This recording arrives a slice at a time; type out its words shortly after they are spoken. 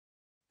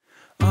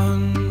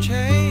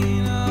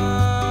Unchain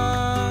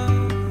us.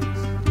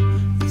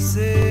 This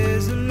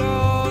is a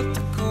lot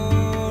to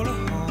call a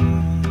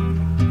home.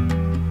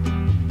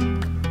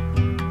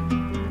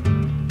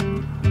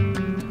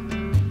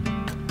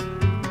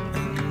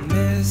 And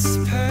this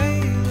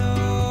payload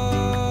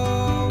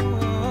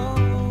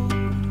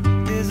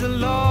is a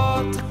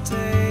lot to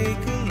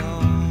take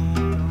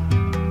along.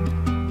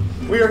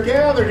 We are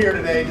gathered here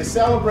today to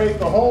celebrate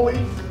the holy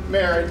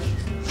marriage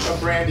of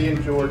Brandi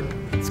and Jordan.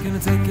 It's gonna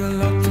take a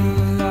lot to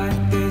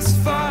light this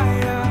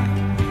fire.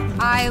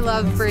 I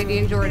love Brandi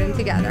and Jordan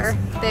together.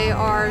 They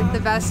are the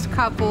best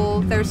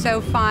couple. They're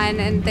so fun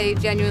and they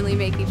genuinely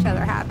make each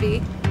other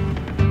happy.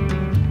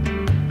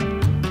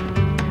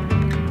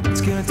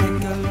 It's gonna take a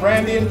lot.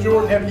 Brandi and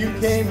Jordan, have you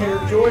came here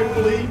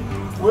joyfully,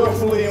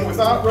 willfully, and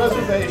without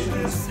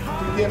reservations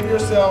to give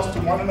yourselves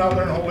to one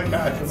another in holy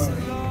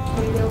matrimony?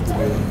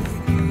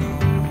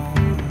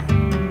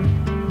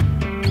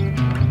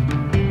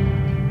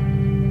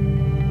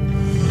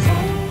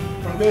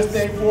 From this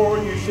day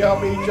forward, you shall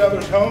be each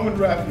other's home and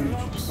refuge.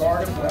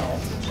 Guard it well.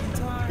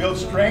 Build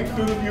strength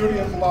through the beauty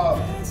of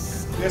love.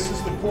 This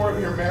is the core of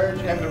your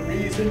marriage and the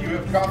reason you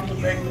have come to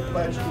make the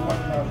pledge to one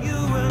another. You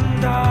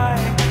and I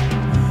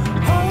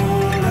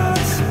hold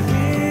us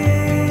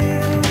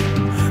near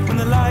when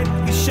the light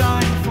is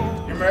shining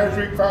for. Your marriage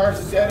requires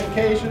a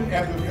dedication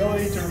and the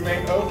ability to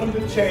remain open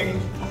to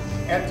change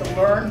and to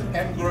learn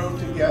and grow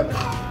together.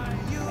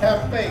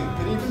 Have faith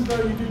that even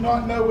though you do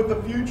not know what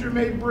the future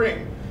may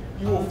bring,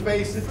 you will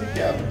face it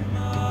together.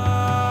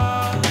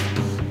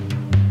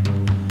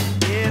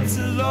 It's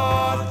a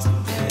lot to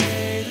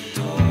pay the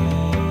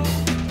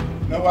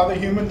toll. No other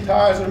human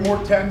ties are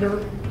more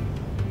tender,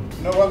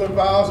 no other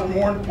vows are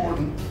more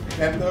important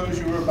than those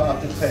you are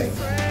about to take.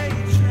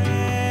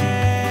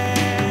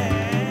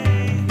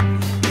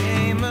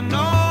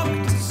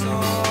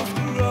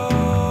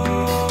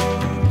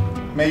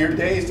 May your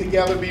days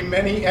together be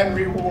many and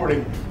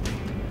rewarding.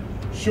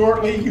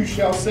 Shortly you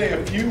shall say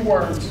a few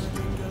words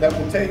that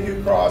will take you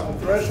across the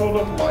threshold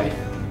of life,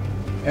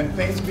 and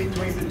things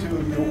between the two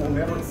of you will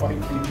never quite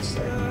be the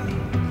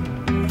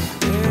same.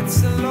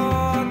 It's a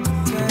lot to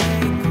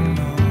take along.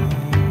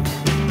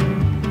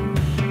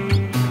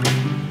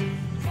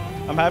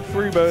 I'm happy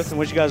for you both and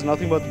wish you guys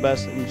nothing but the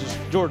best. And just,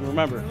 Jordan,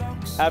 remember,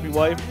 happy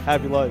wife,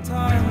 happy life.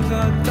 Times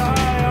are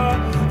dire.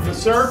 The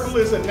circle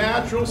is a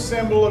natural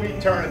symbol of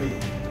eternity,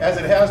 as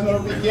it has no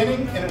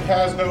beginning and it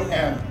has no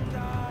end.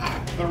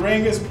 The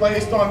ring is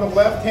placed on the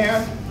left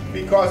hand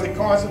because it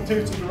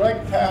constitutes a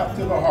direct path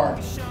to the heart,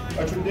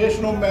 a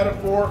traditional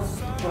metaphor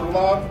for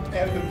love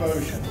and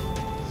devotion.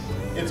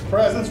 Its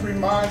presence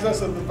reminds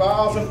us of the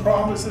vows and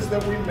promises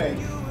that we make.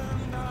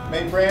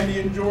 May Brandi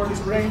and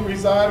Jordan's ring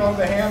reside on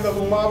the hand of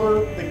the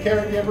lover, the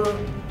caregiver,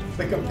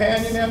 the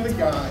companion, and the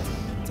guide.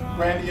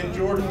 Brandi and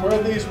Jordan,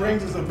 wear these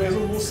rings as a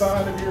visible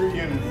sign of your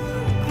unity.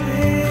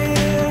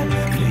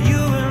 You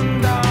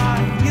and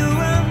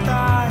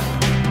I.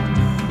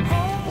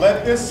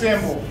 Let this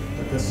symbol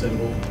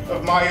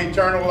of my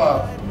eternal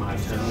love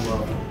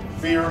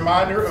be a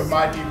reminder of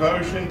my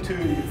devotion to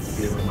you.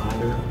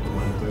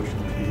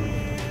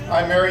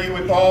 I marry you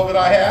with all that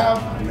I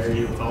have.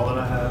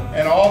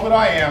 And all that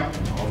I am.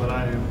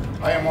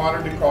 I am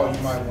honored to call you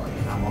my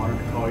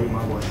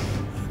wife.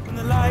 When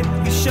the light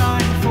is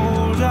shining,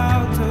 falls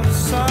out of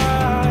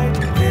sight.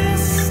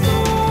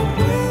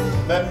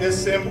 Let this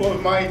symbol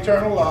of my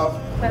eternal love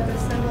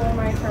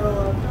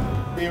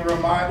be a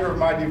reminder of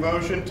my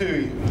devotion to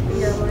you.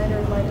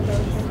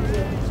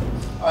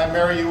 I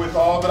marry you with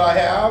all that I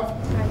have.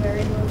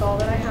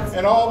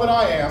 And all that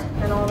I am.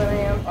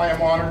 I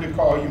am honored to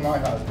call you my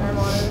husband.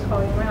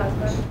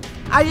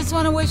 I just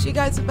want to wish you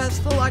guys the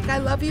best of luck. I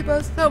love you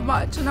both so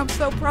much, and I'm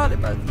so proud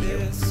of both of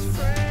you.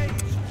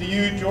 Do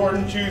you,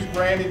 Jordan, choose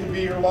Brandi to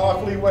be your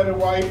lawfully wedded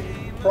wife,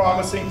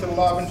 promising to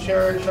love and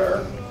cherish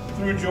her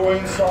through joy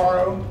and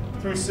sorrow,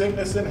 through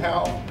sickness and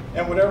health,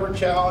 and whatever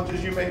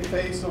challenges you may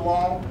face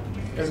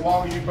as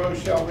long as you both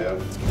shall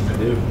live? I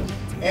do.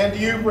 And do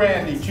you,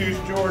 Brandi, choose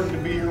Jordan to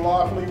be your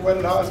lawfully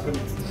wedded husband,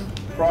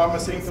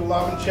 promising to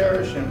love and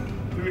cherish him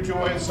through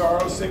joy and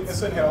sorrow,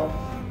 sickness and health,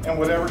 and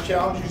whatever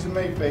challenges you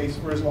may face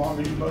for as long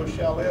as you both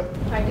shall live?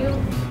 I do.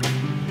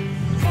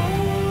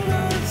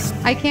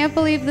 I can't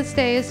believe this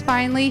day is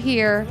finally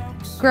here.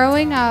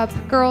 Growing up,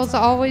 girls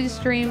always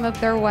dream of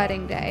their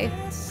wedding day.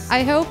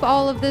 I hope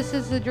all of this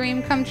is a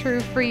dream come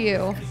true for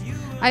you.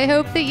 I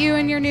hope that you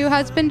and your new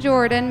husband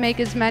Jordan make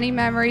as many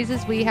memories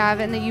as we have,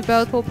 and that you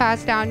both will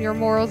pass down your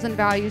morals and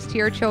values to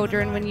your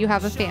children when you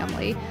have a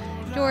family.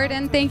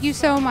 Jordan, thank you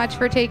so much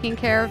for taking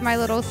care of my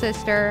little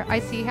sister. I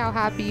see how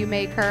happy you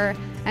make her,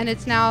 and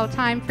it's now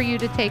time for you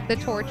to take the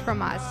torch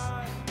from us.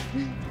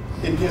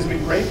 It gives me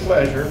great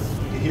pleasure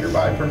to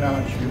hereby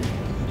pronounce you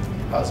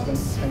husband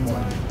and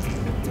wife.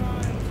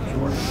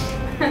 Jordan,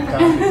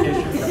 time to kiss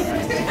your